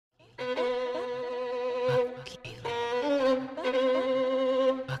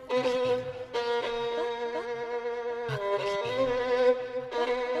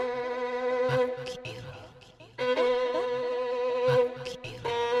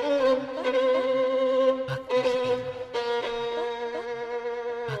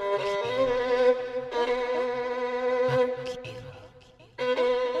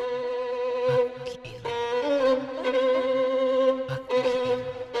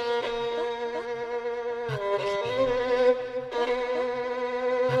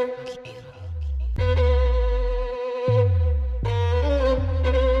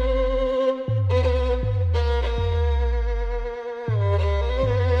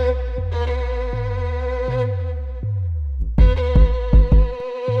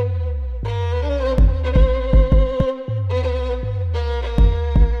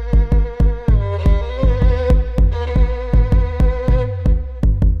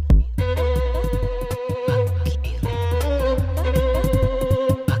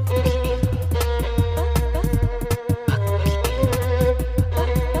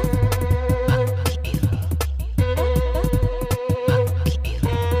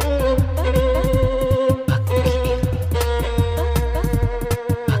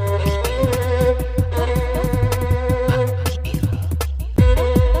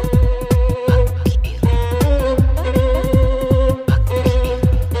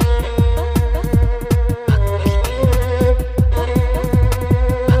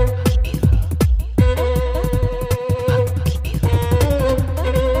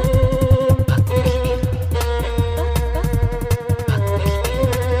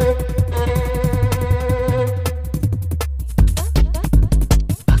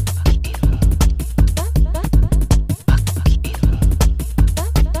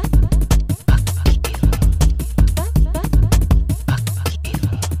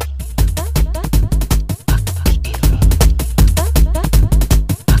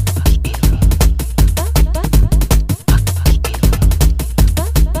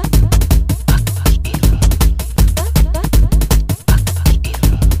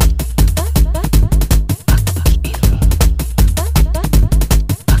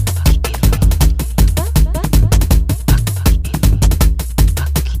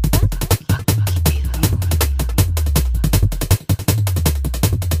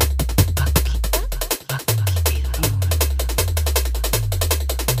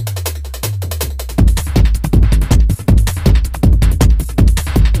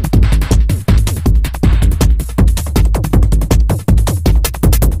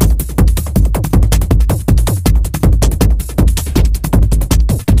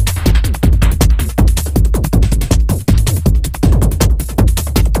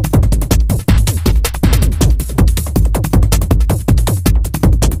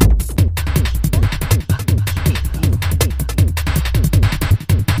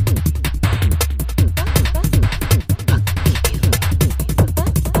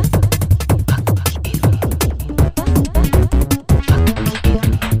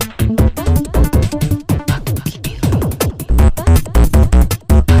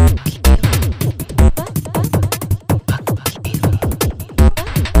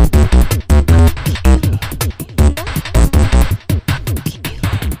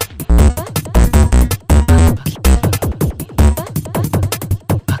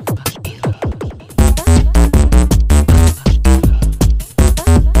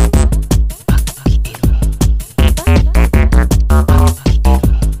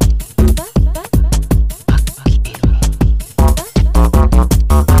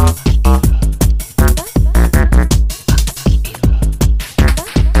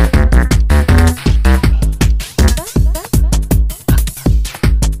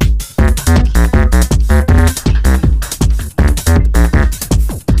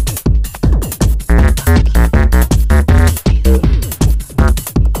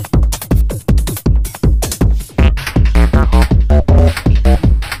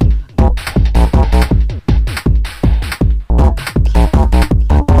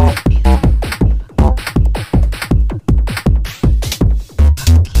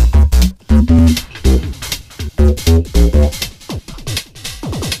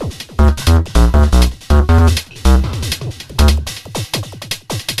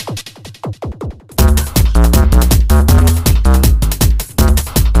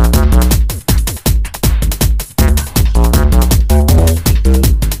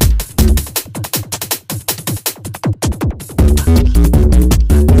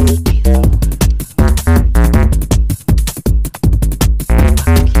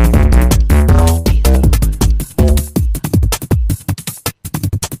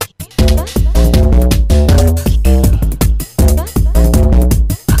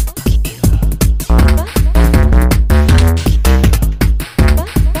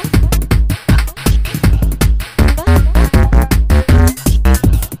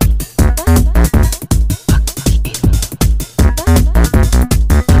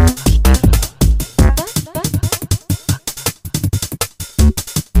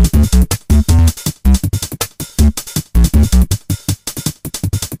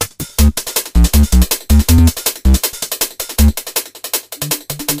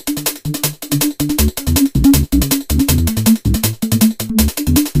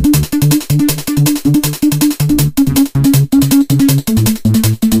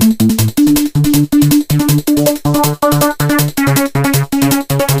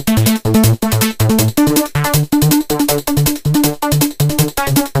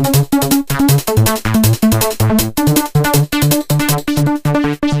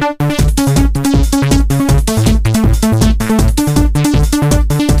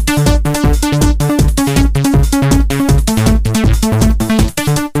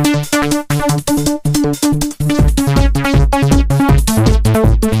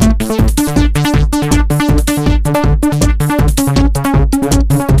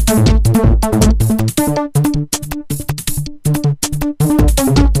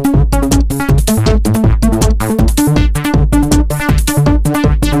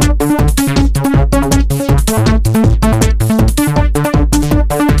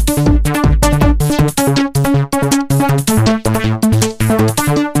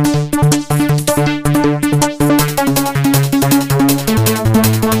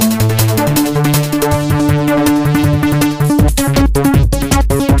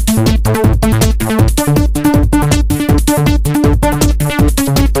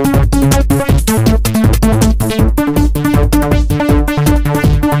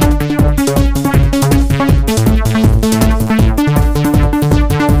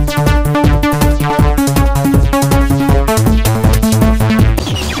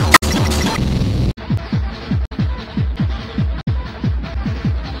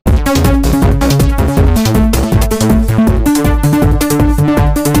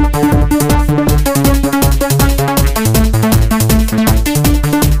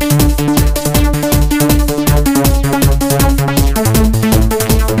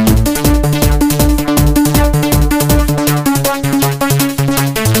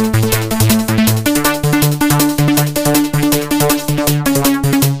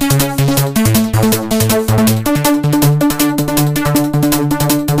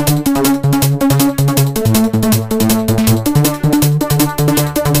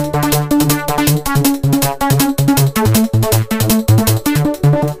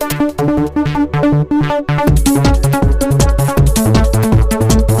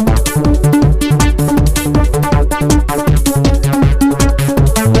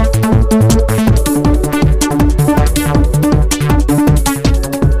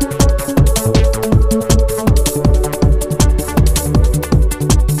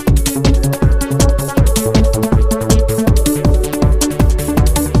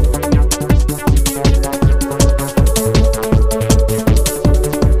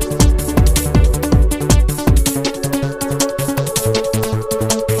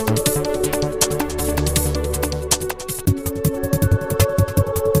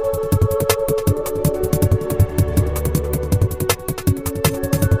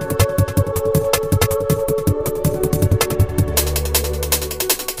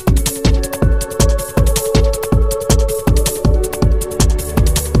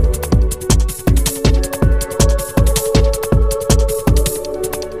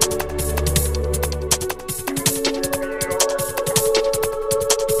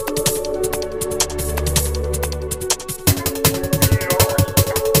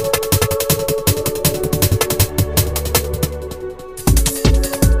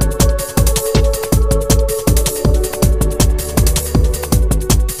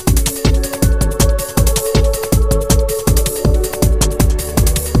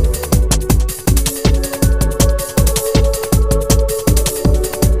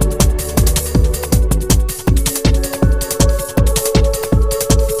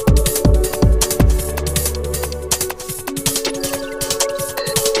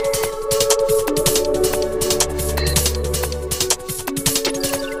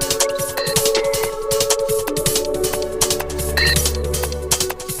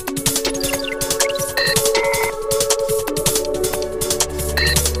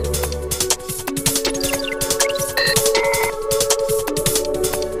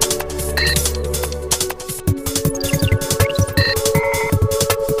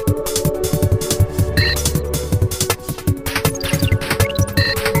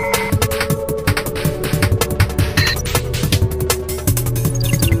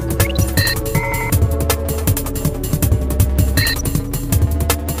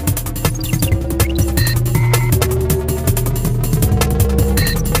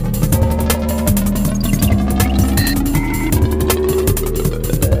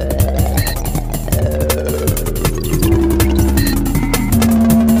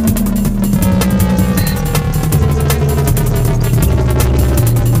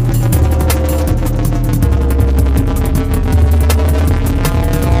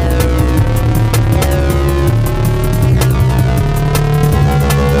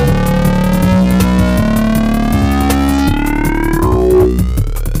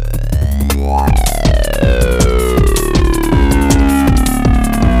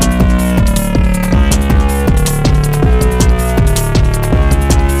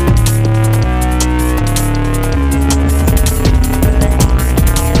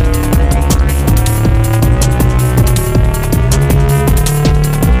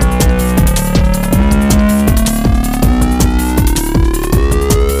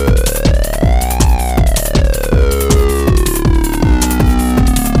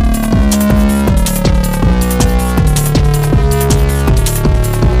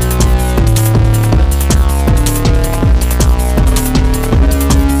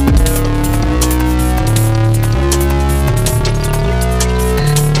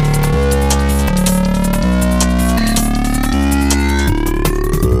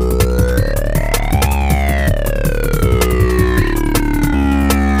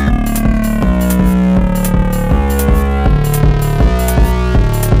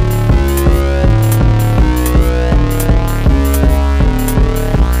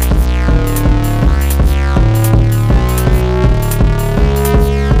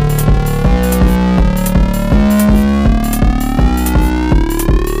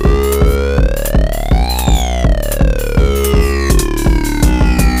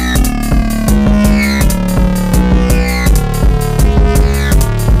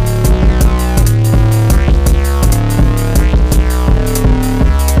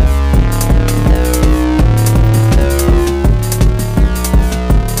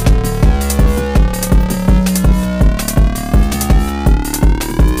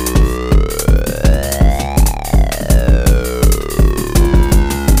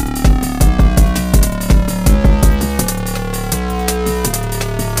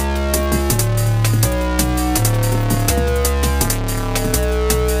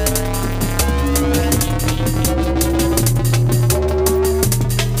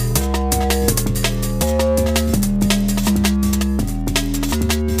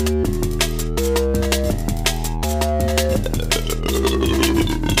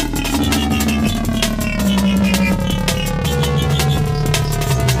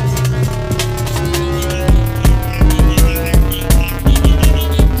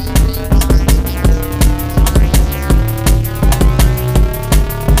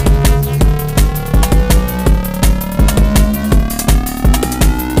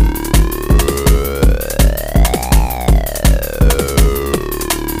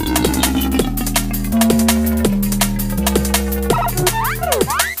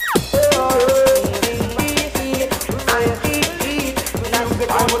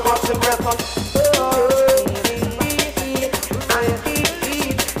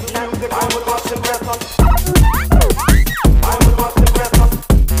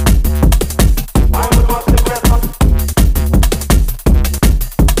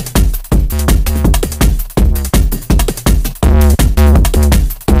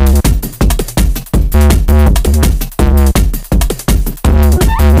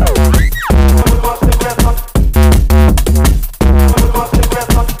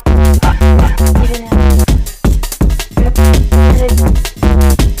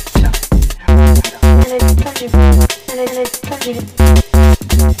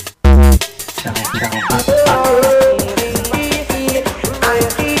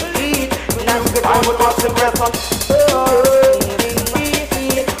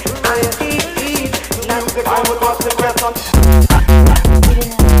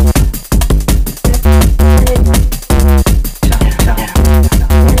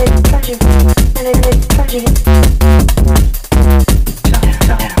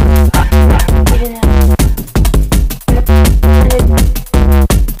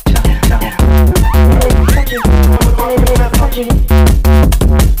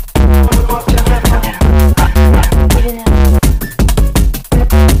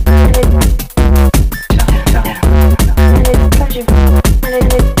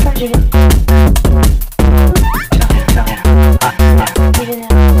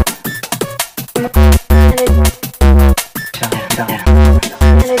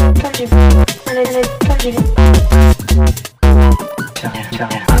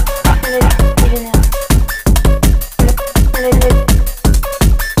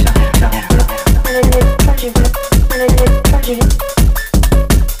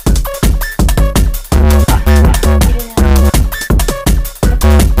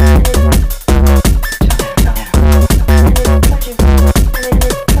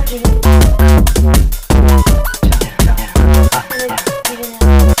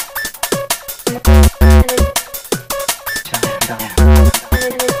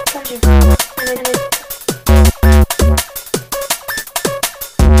Touch you.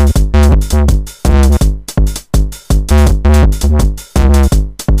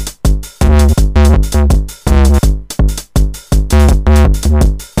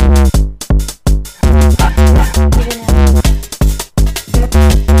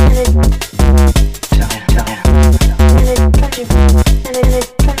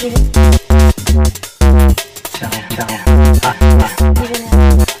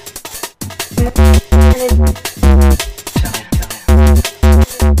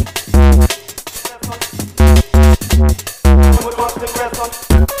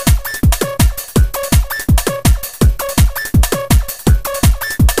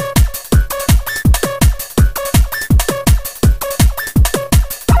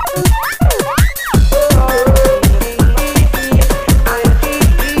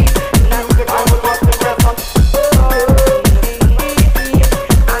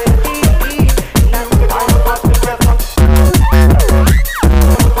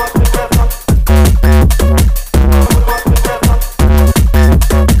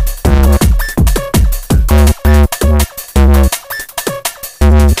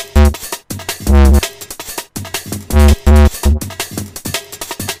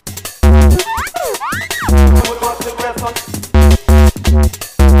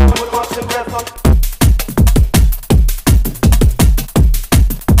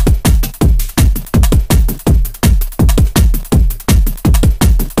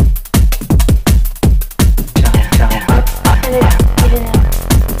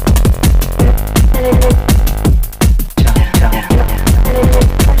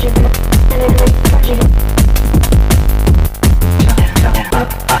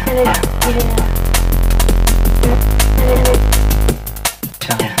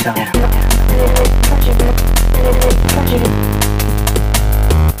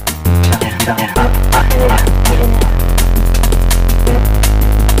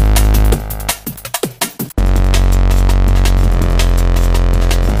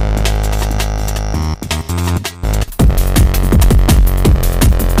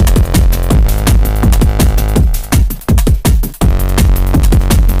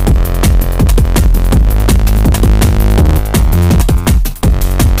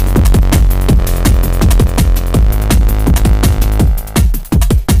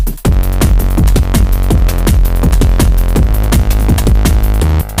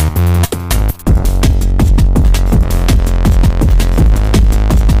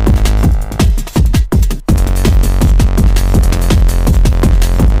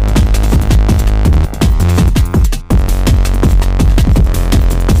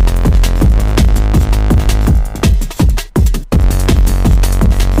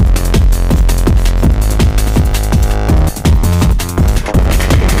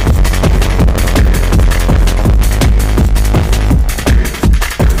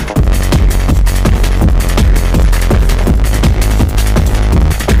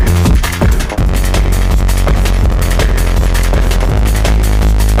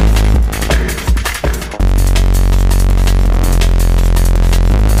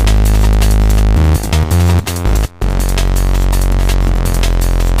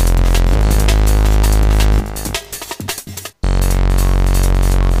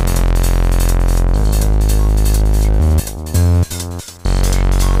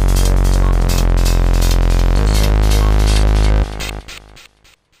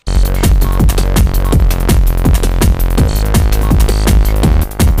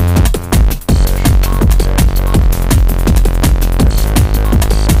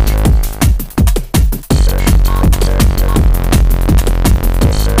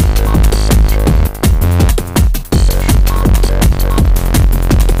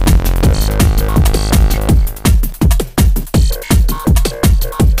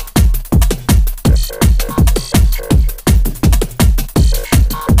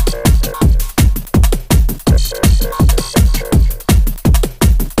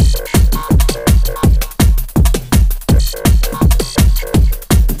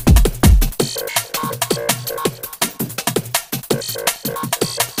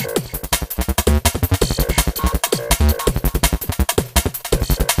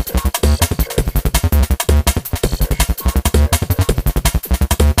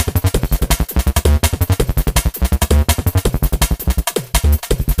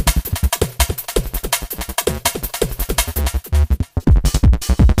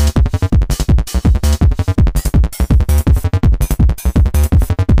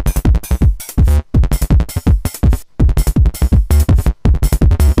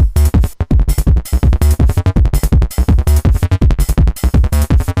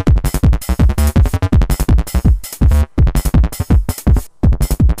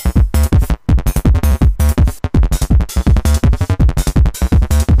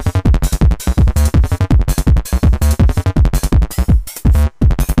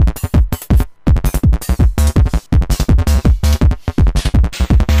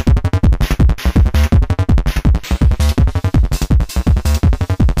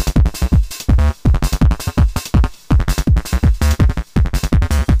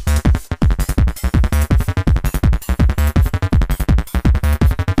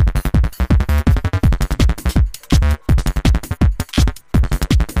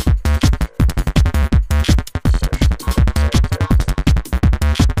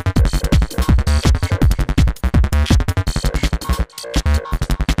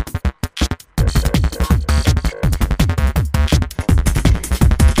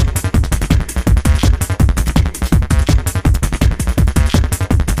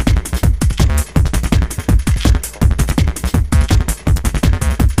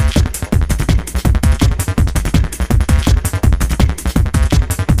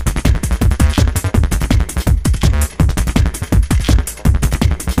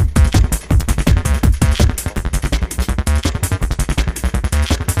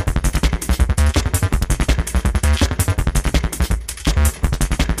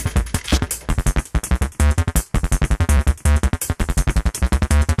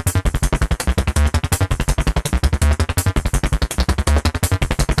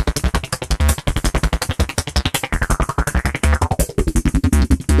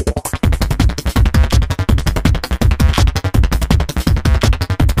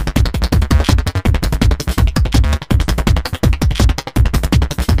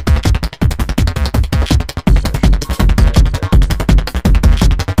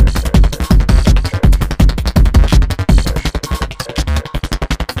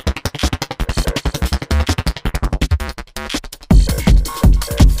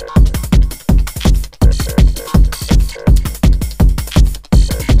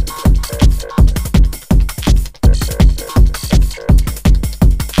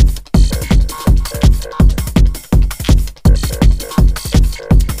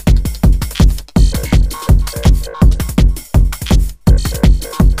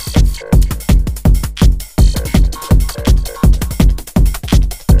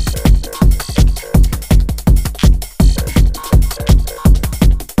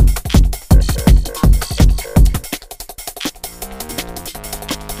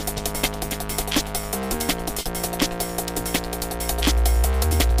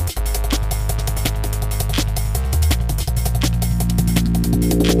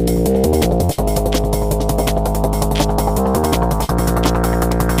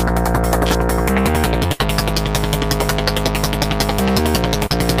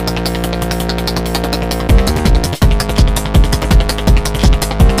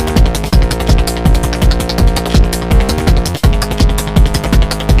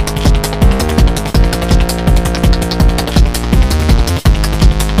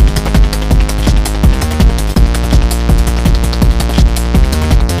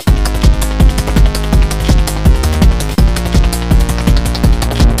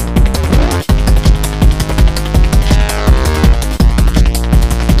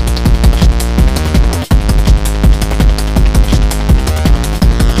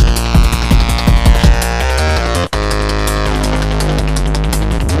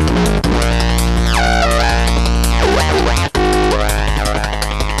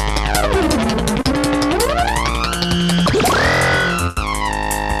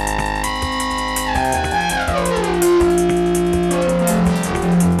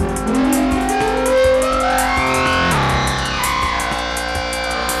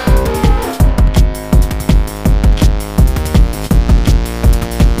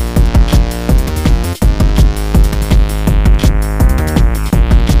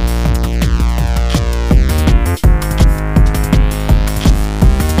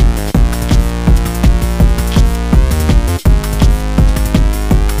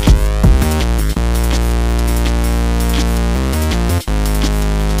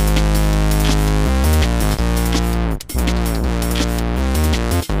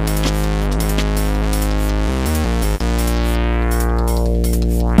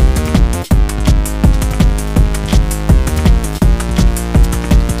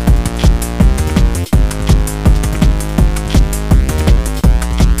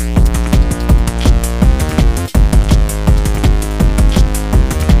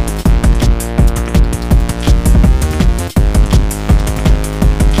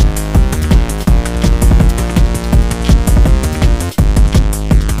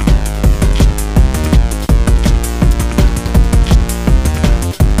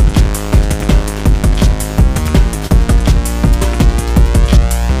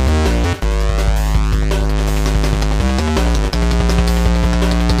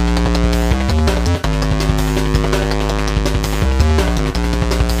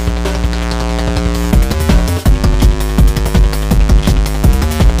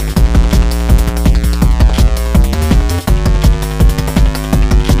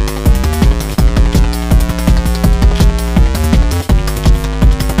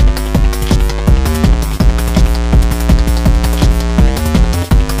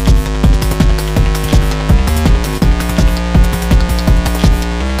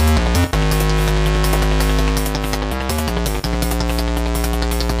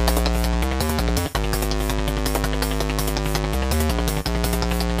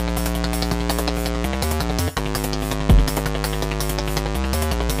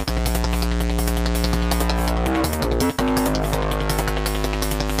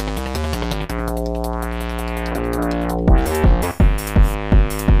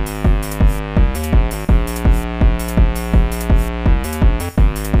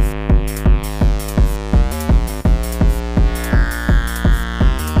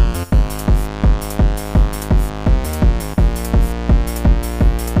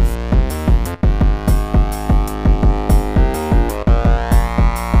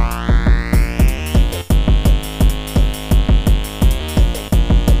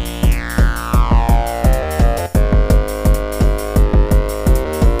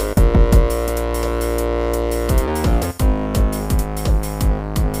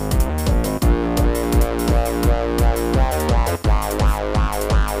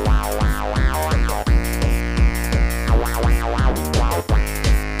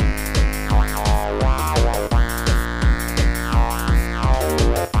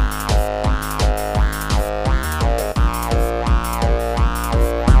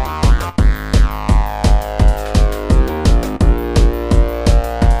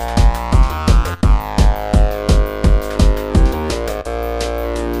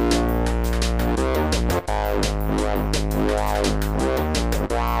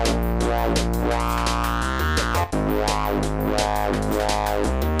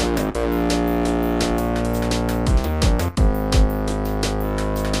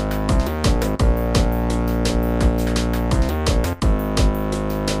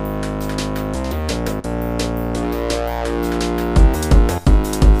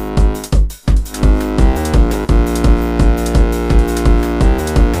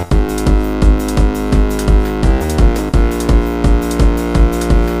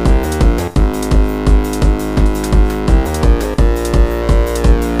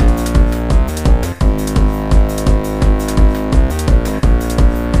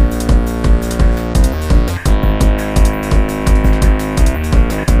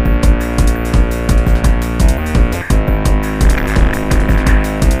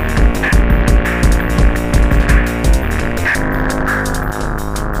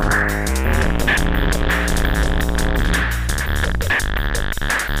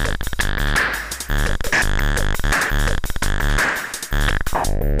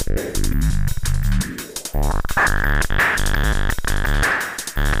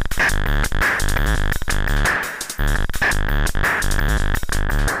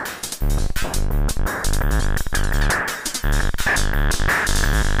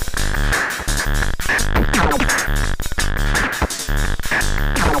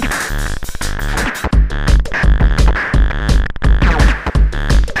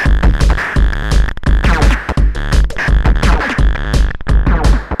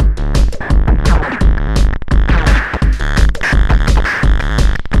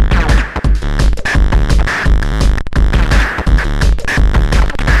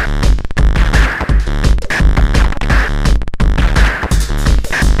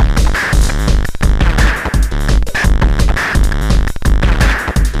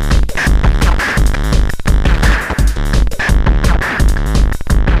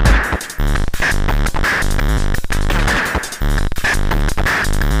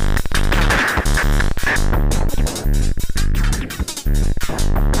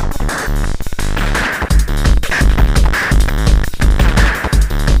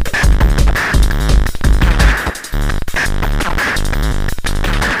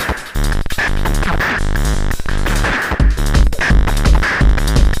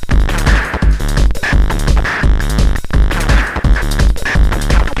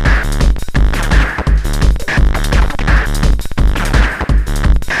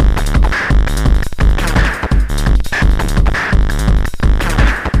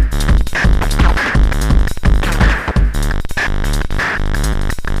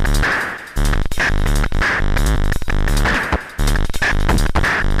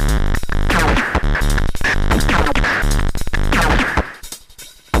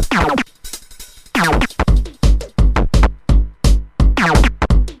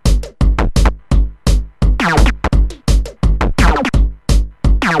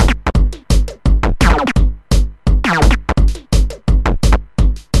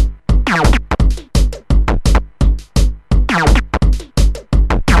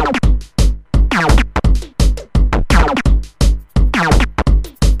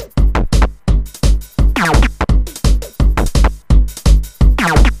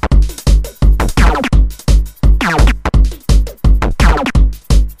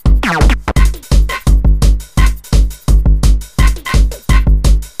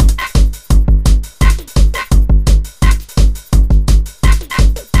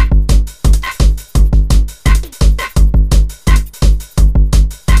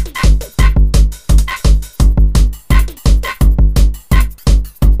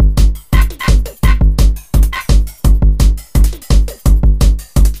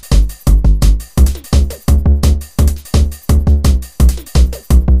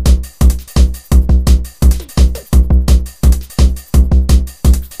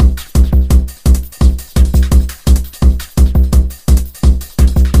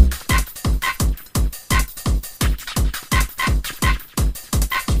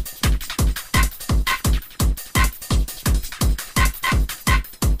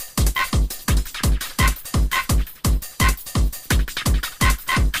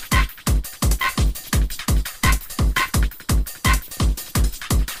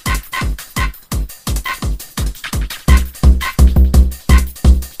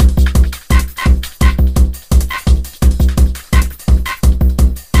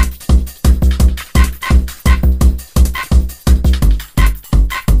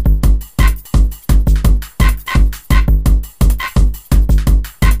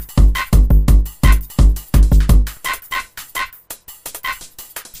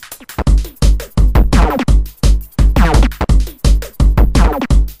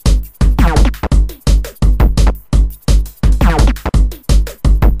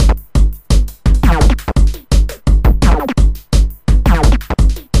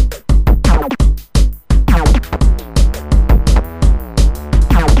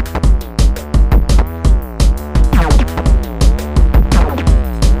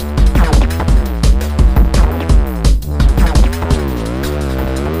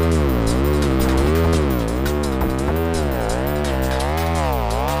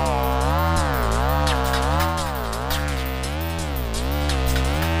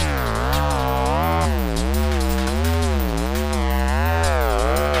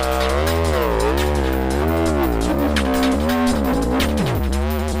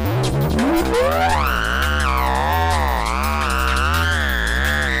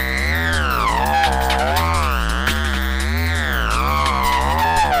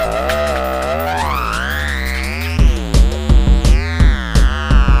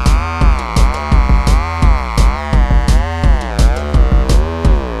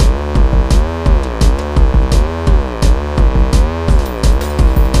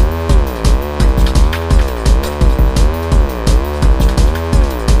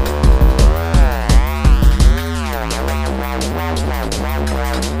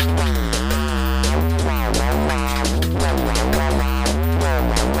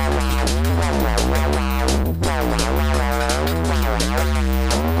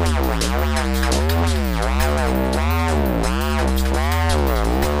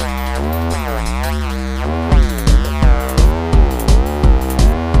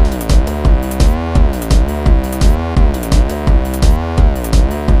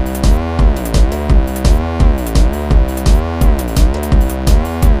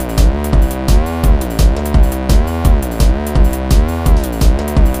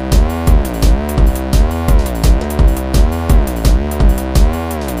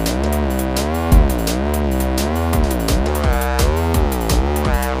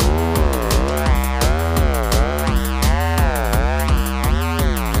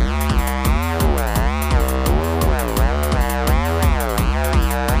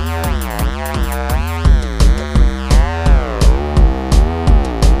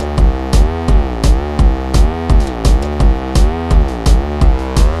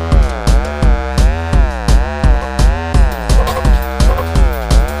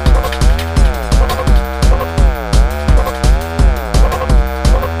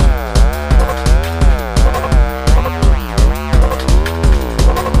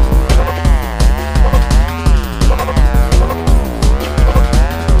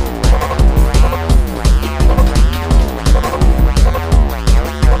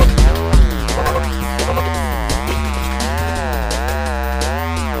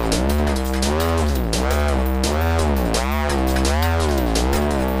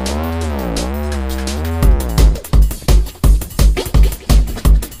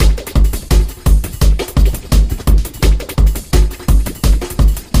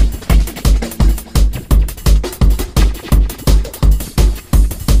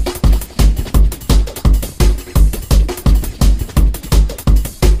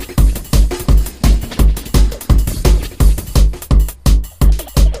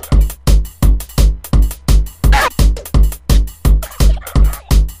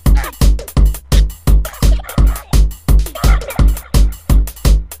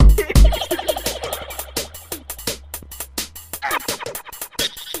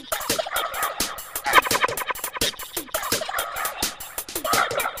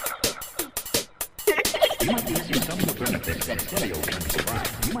 stereo can provide.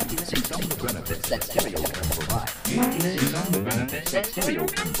 You might be missing some of the benefits that stereo can provide. You might be missing some of the benefits that stereo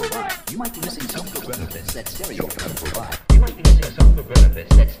can provide. You might be missing some of the benefits that stereo can provide. You might be missing some of the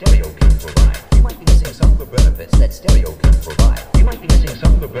benefits that stereo can provide. You might be missing some of the benefits that stereo can provide. You might be missing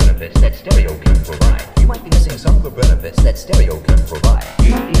some of the benefits that stereo can provide. You might be missing some of the benefits that stereo can provide.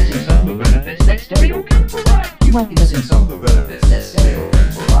 You might be missing some of the benefits that stereo can provide. You might be missing some of the benefits that stereo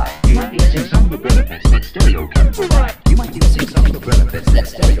can provide. You might be missing some of the benefits that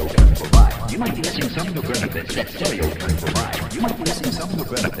stereo can provide. You might be missing some of the benefits that stereo can provide. You might be missing some of the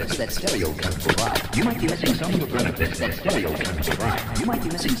benefits that stereo can provide. You might be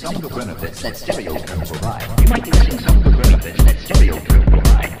missing some of the benefits that stereo can provide. You might be missing some of the benefits that stereo can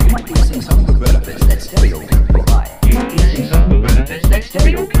provide. You might be missing some of the benefits that stereo can provide. You might be missing some of the benefits that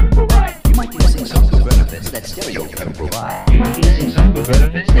stereo can provide. You might be missing some of the benefits that stereo can provide. You might be missing some of the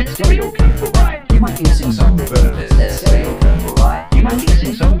benefits that stereo can provide. You might be missing some of the benefits that stereo can provide. You might be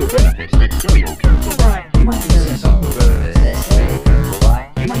missing some of the benefits that stereo can provide. You might be missing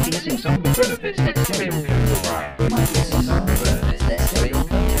some of the benefits that stereo can provide. You might be missing some of the benefits that stereo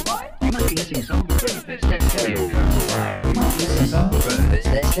can provide. You might be missing some of the benefits that stereo can provide. You might be missing some of the benefits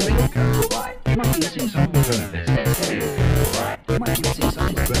that stereo can provide. You might be missing some of the benefits that stereo can provide. You might be missing some of the benefits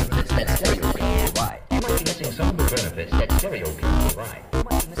that stereo can provide. You might be missing some of the benefits that stereo can provide.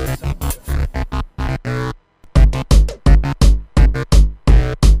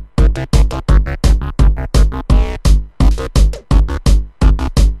 You might be missing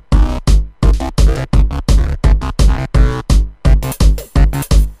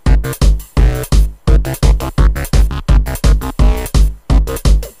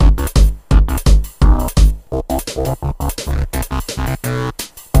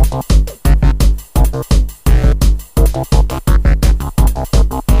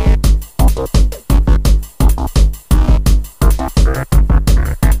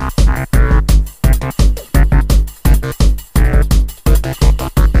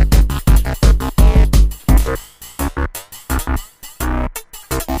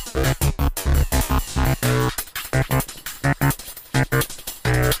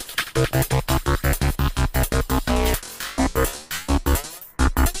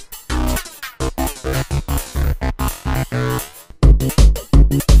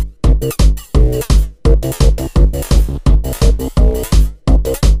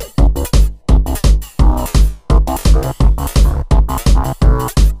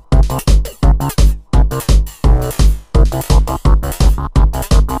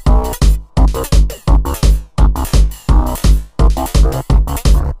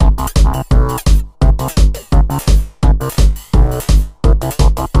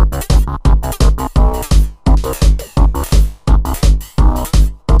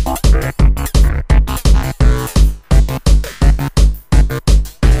of the benefits that stereo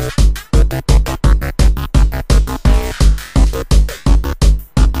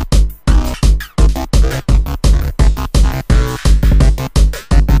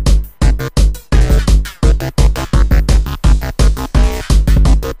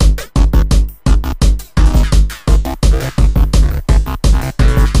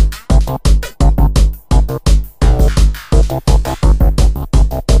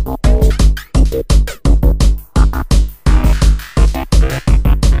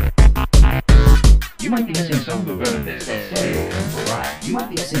provide. You might be missing some of the benefits that stereo can provide. You might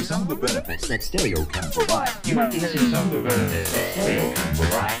be missing some of the benefits that stereo can provide. You might be missing some of the that stereo can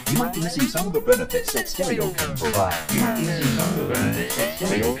provide. You might be missing some of the benefits that stereo can provide. You might be missing some of the benefits that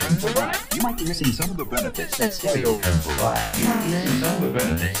stereo can provide. You might be missing some of the benefits that stereo can provide. You might be missing some of the benefits that stereo can provide. You might be missing some of the benefits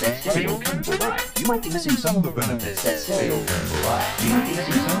that stereo can provide. You might be missing some of the benefits that stereo can provide. You might be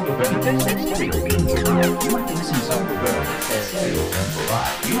missing some of the benefits that stereo can provide. You might be missing some of the benefits that stereo can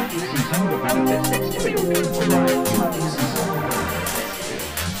provide. You might be missing some of the benefits that stereo can provide. You might be missing some of the benefits.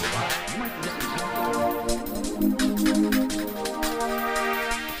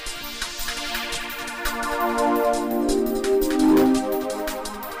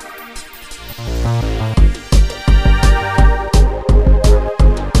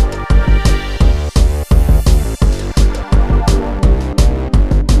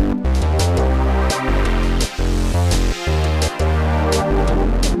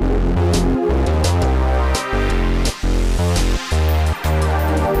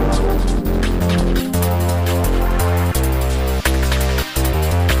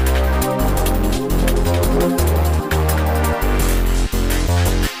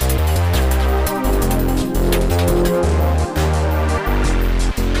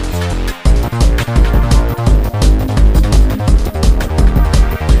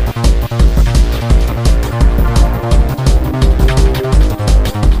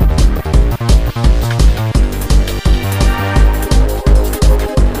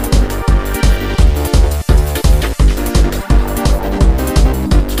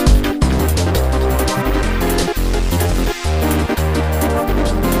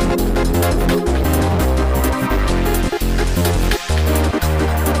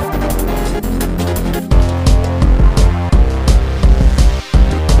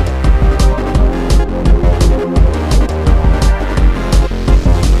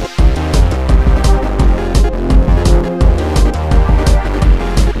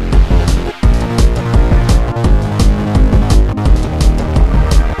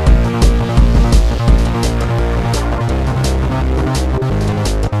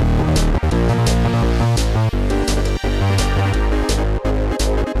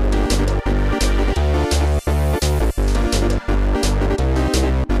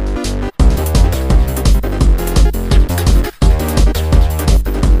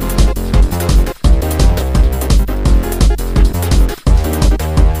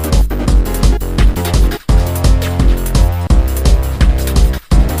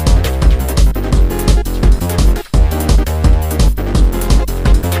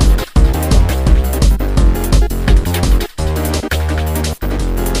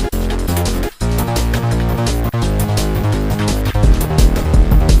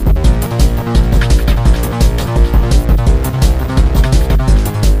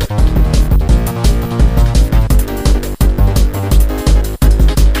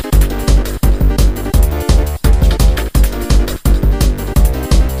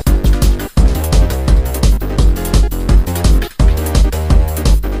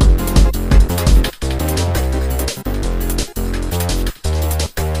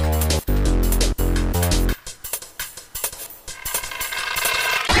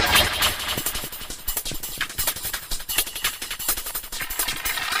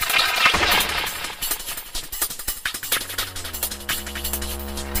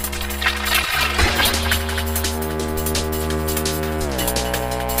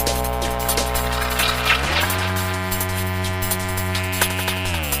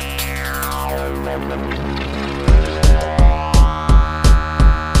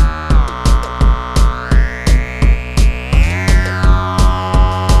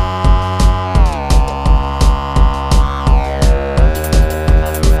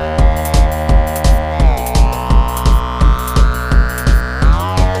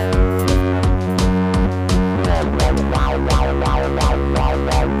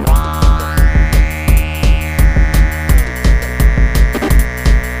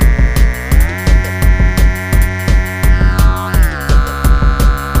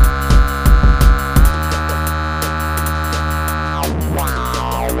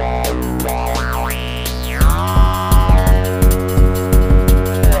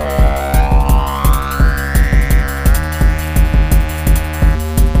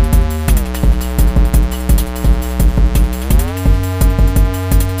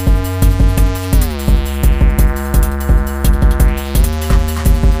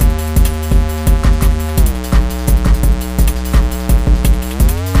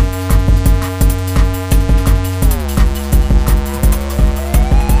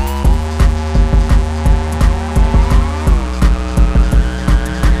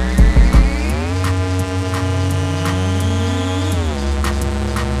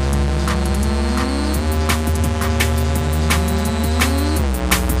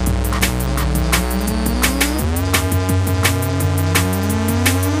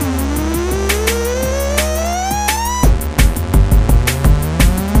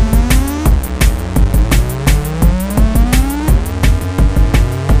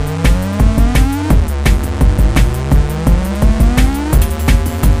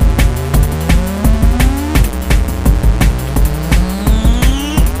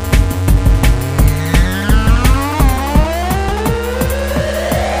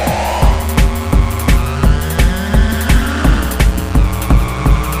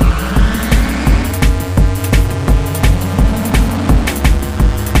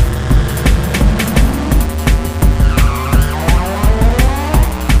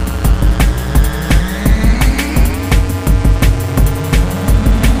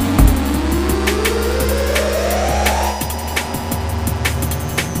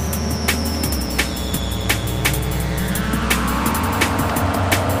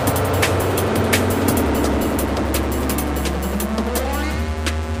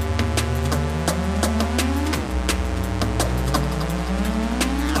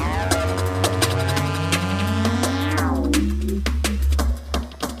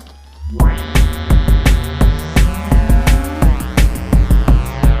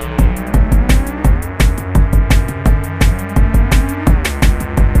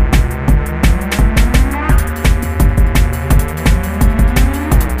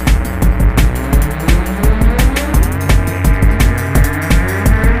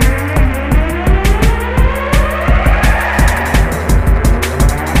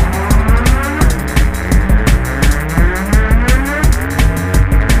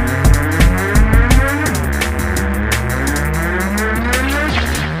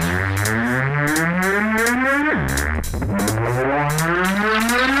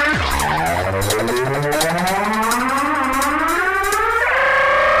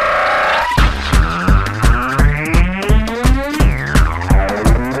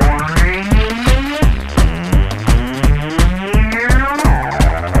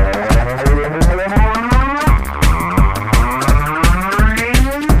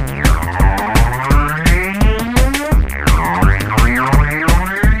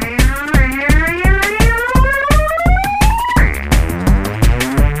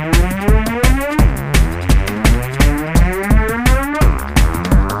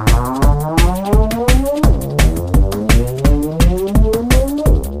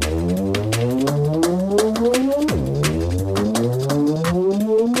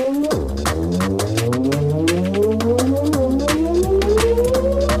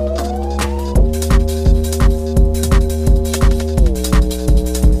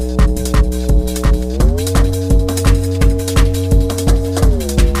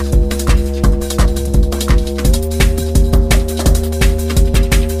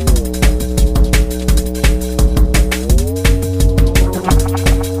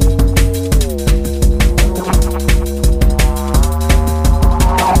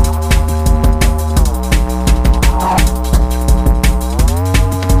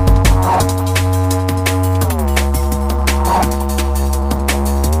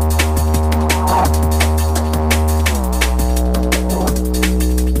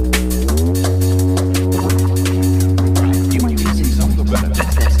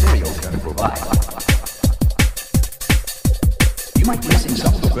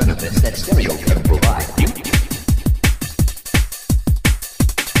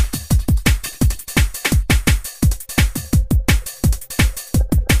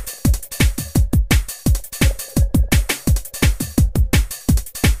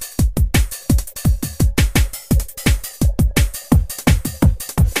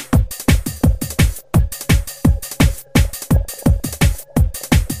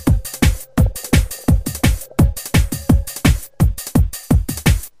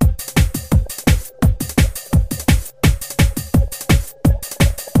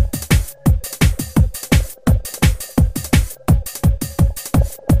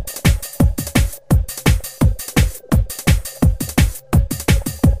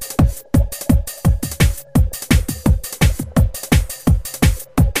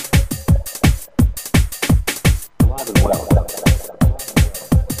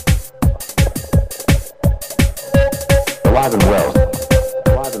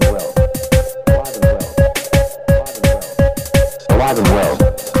 and well.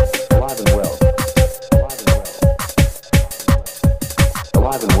 Alive and well.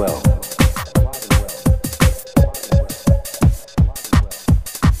 Alive and well.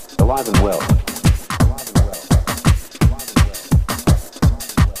 Alive and well.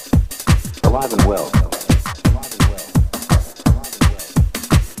 Alive and well.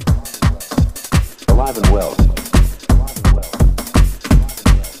 Alive and well.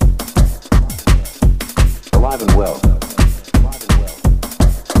 Alive and well.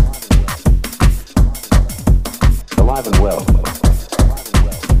 Alive and well.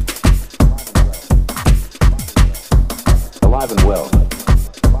 Alive and well.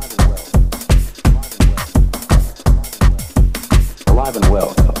 Alive and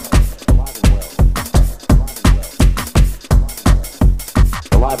well.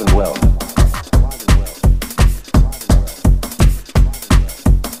 Alive and well.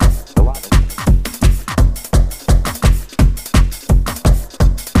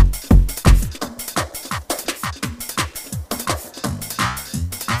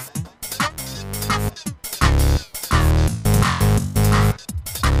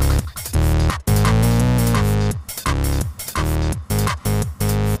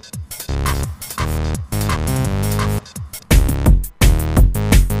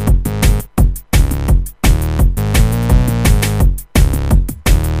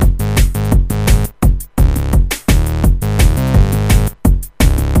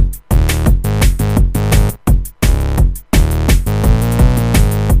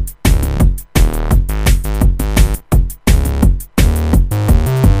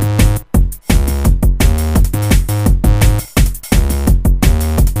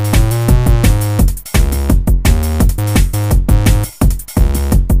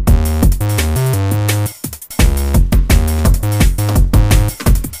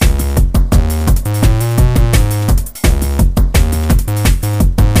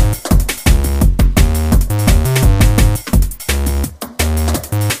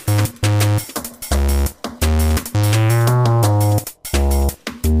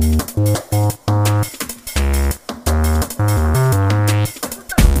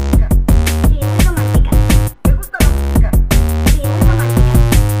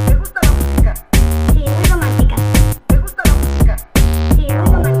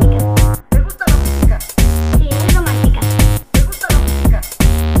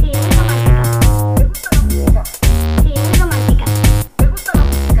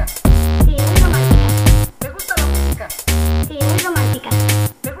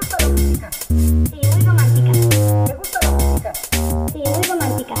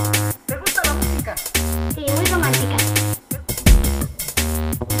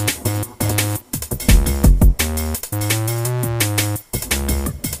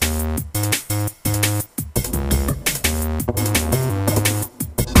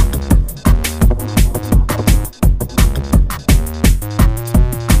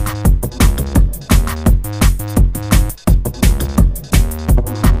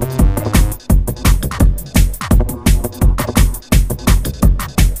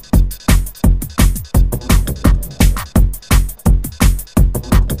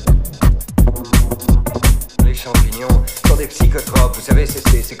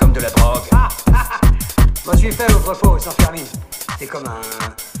 C'est comme de la drogue. Moi, je suis fait autrefois, sans faire mine. C'est comme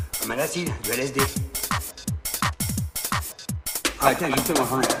un acide, du LSD. Ah, tiens, justement,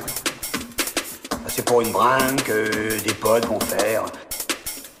 j'en ai. C'est pour une brinque que des potes vont faire.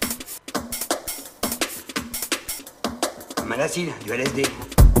 Comme un acide, du LSD.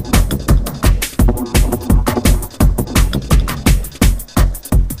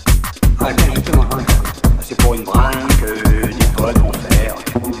 Ah, tiens, justement, j'en ai. C'est pour une brinque que des potes vont faire.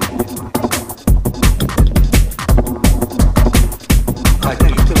 Ah, tiens,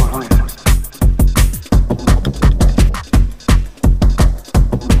 justement, j'en ai.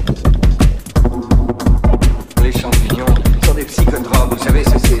 Les champignons sont des psychotropes, vous savez,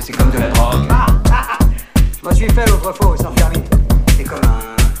 c'est comme de la drogue. Moi, je suis fait autrefois, sans faire mine. C'est comme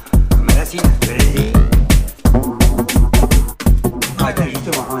un acide, de LSD. Ah, tiens,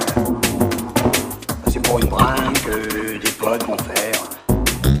 justement, j'en ai. C'est pour une brinque que des potes vont faire.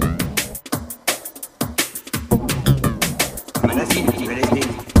 Comme un acide, du LSD.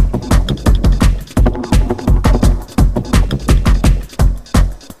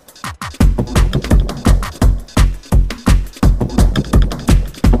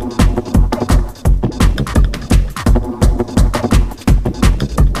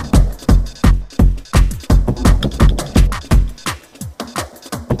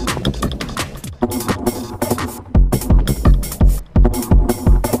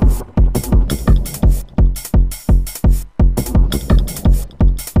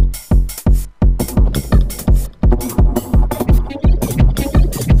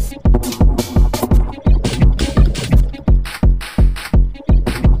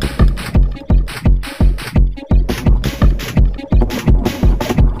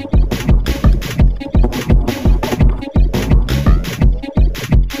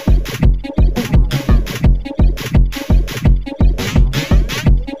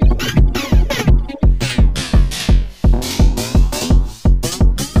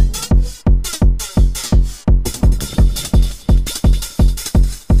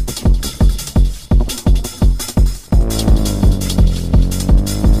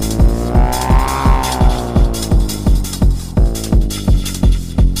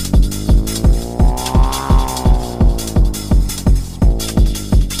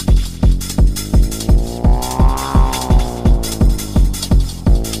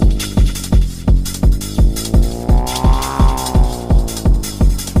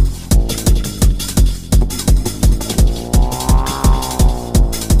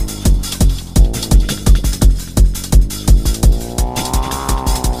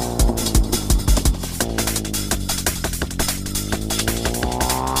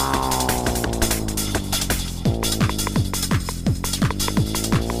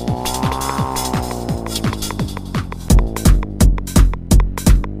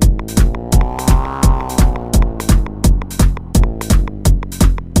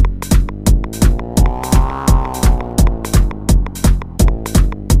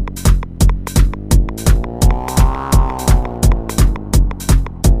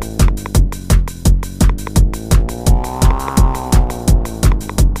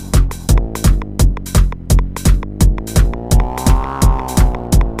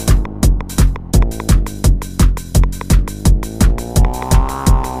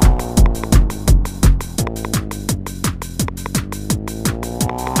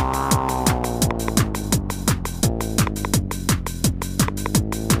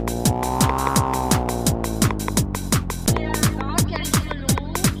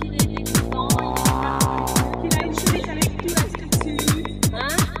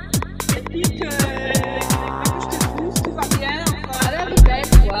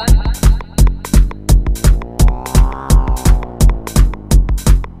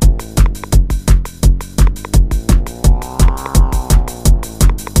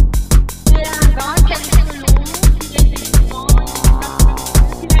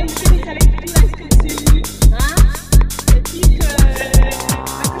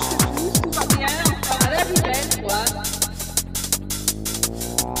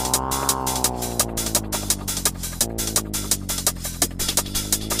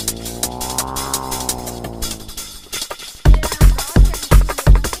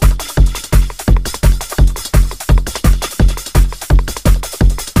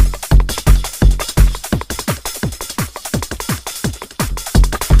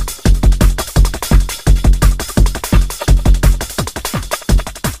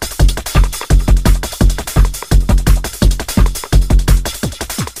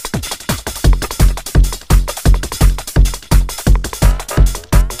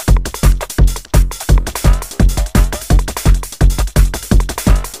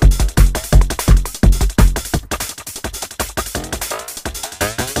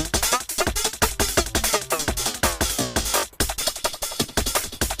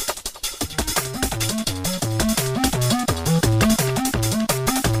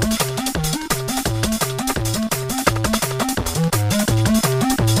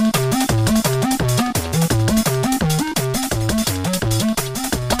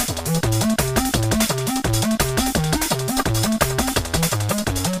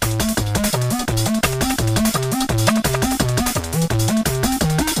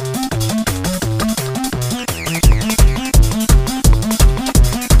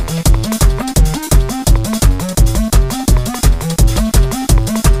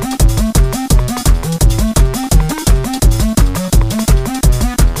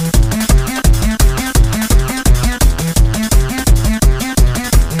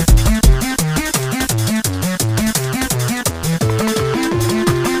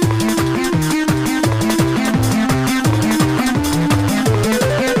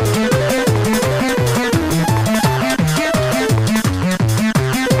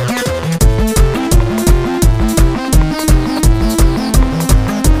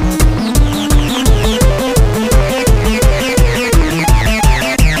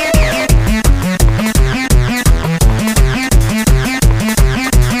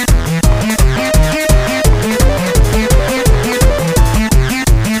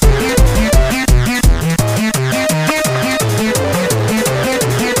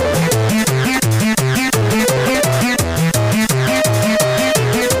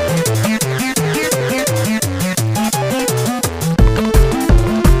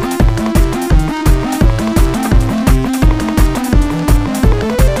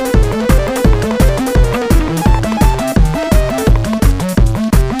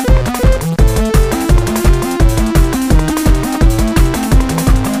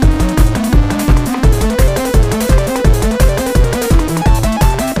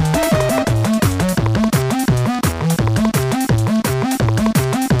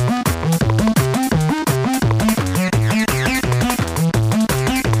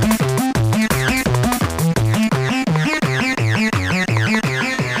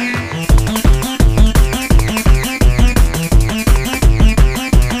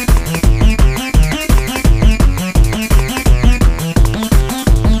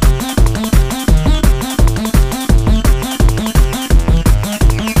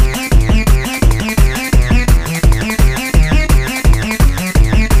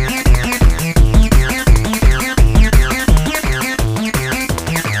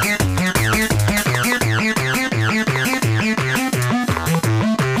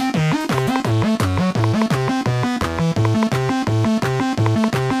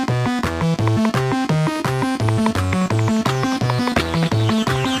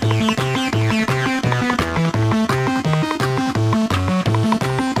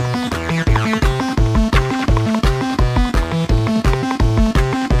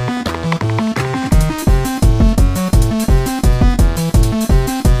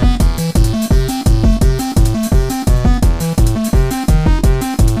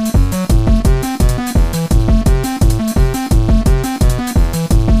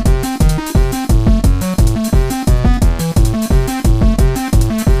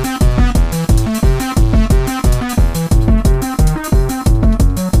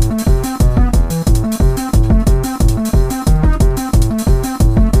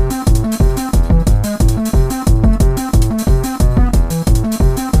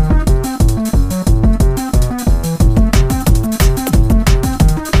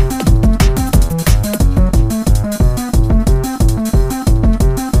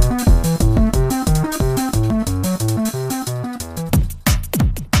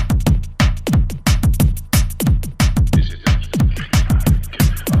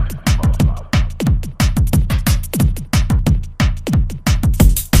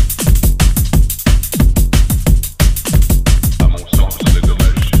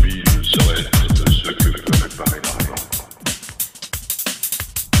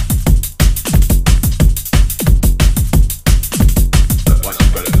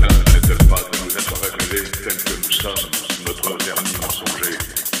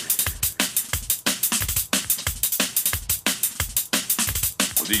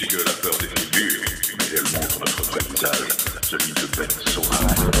 On dit que la peur défigure, mais elle montre notre vrai visage, celui de bêtes sauvages.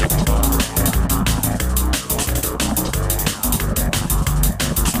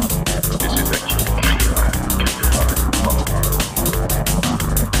 Et c'est à qui on criera,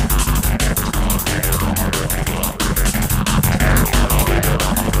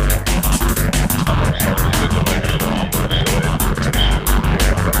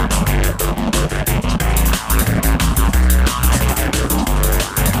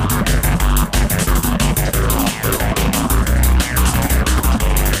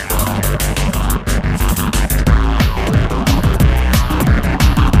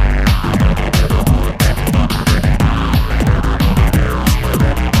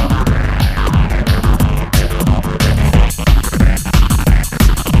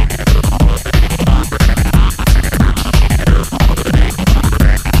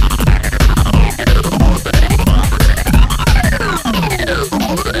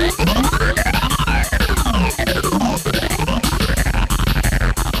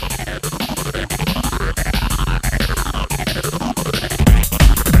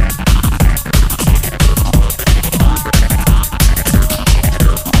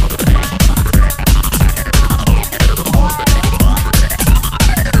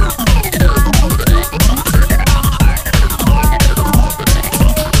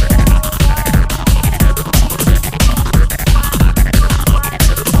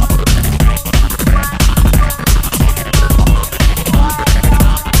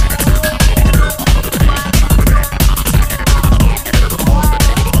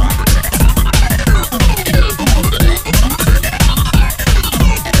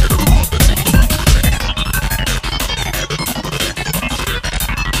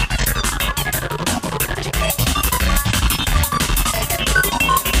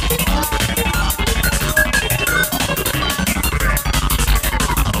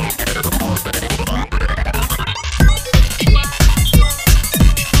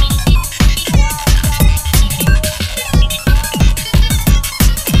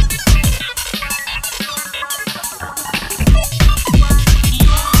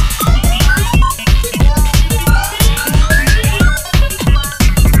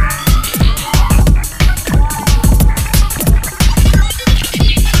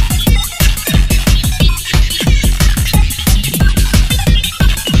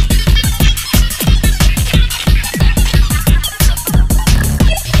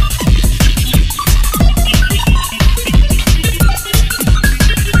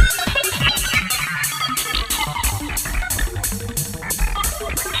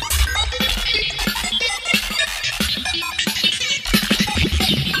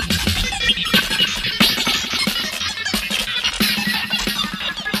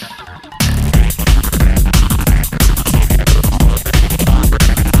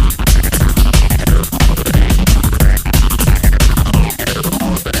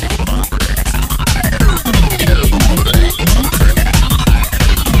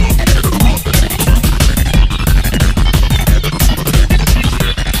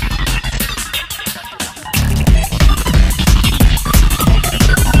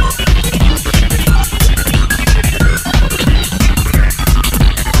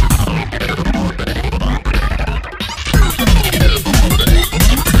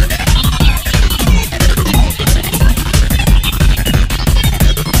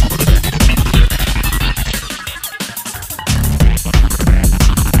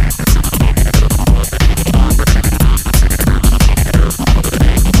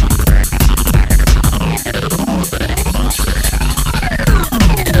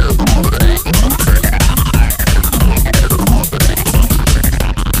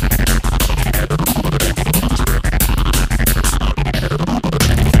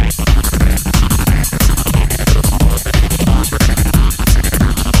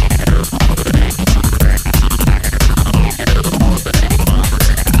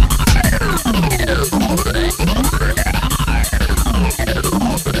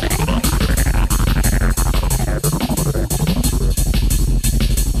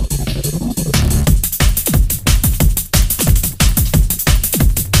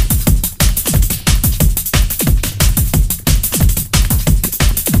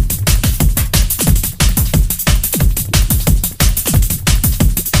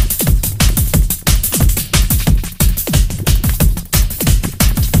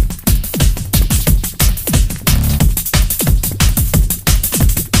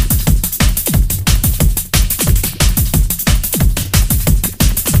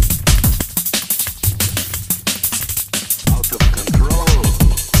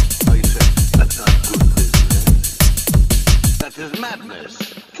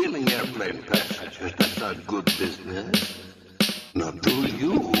 madness. Killing airplane passengers, that's not good business. Not to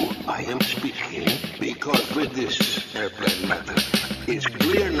you, I am speaking, because with this airplane matter, it's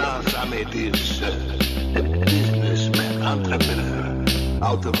clear now Samet is a businessman, entrepreneur,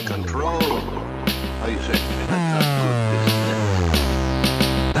 out of control. How you say, that's not good business.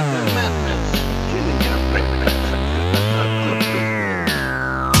 That is madness. Killing airplane passengers, that's not good business.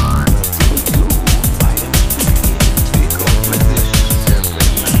 To you, I am speaking, because with this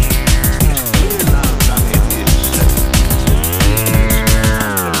airplane matter, it's clear now Samet is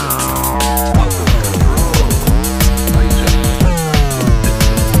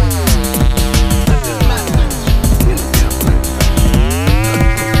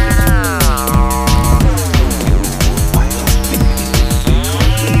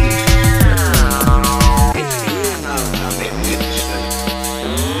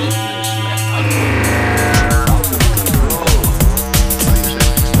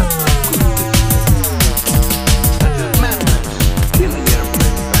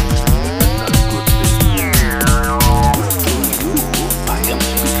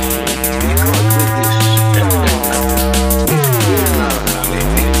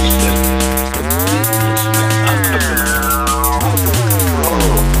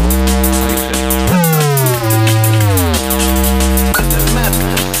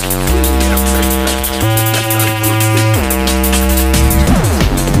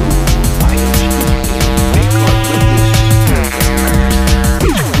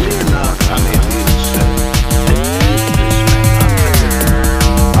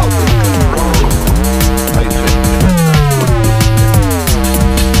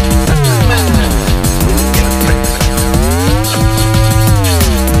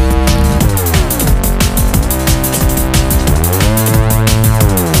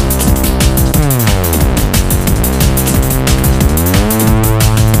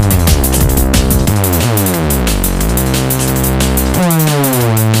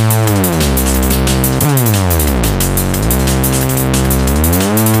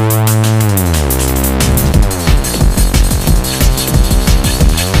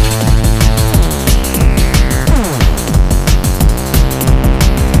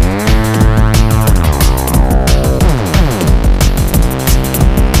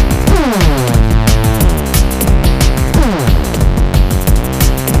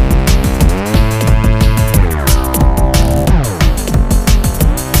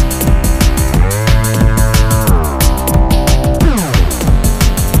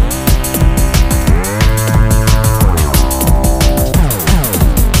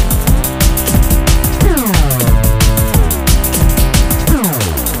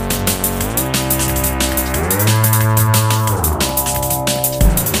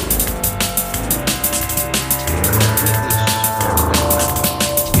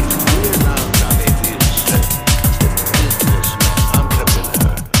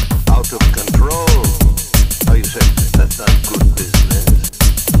out of control. How you say, that's not good business.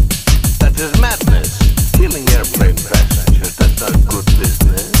 That is madness. Killing airplane passengers, that's not good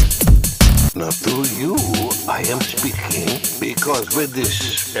business. Not to you, I am speaking, because with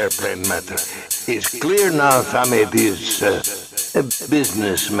this airplane matter, it's clear now Samet is a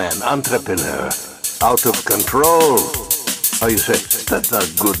businessman, entrepreneur, out of control. How you say, that's not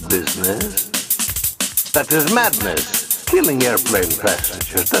good business. That is madness. Killing airplane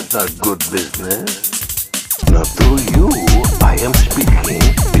passengers, that's not good business. Not to you, I am speaking,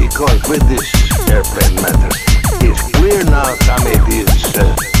 because with this airplane matter, it's clear now Samet is